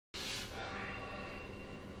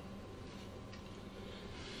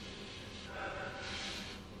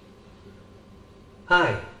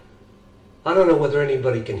Hi, I don't know whether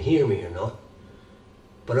anybody can hear me or not,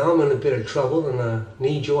 but I'm in a bit of trouble and I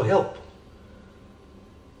need your help.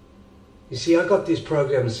 You see, I got this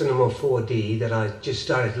program Cinema 4D that I just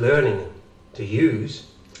started learning to use,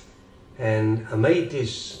 and I made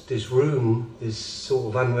this room, this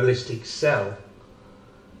sort of unrealistic cell,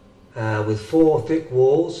 with 4 thick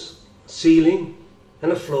walls, ceiling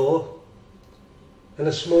and a floor, and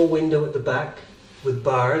a small window at the back with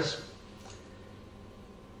bars.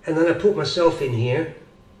 And then I put myself in here,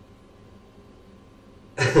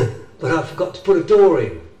 but I forgot to put a door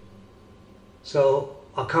in, so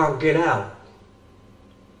I can't get out.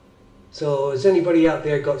 So has anybody out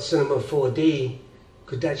there got Cinema 4D,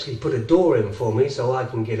 could actually put a door in for me so I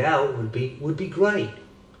can get out, would be great.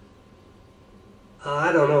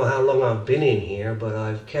 I don't know how long I've been in here, but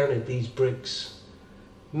I've counted these bricks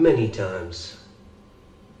many times.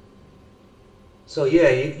 So yeah,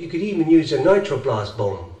 you could even use a nitroblast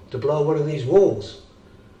bomb to blow one of these walls.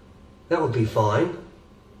 That would be fine.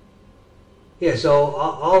 Yeah, so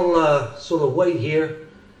I'll sort of wait here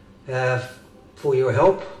for your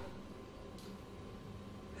help.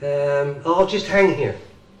 I'll just hang here.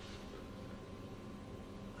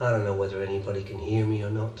 I don't know whether anybody can hear me or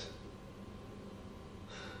not.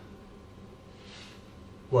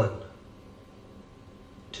 1,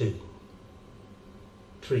 2,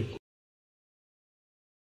 3.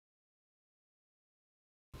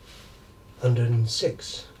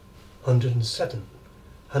 106, 107,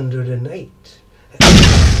 108.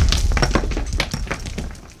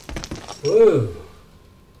 Whoa!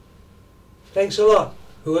 Thanks a lot,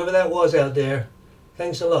 whoever that was out there.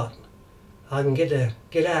 Thanks a lot. I can get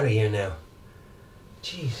out of here now.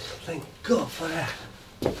 Jeez, thank God for that.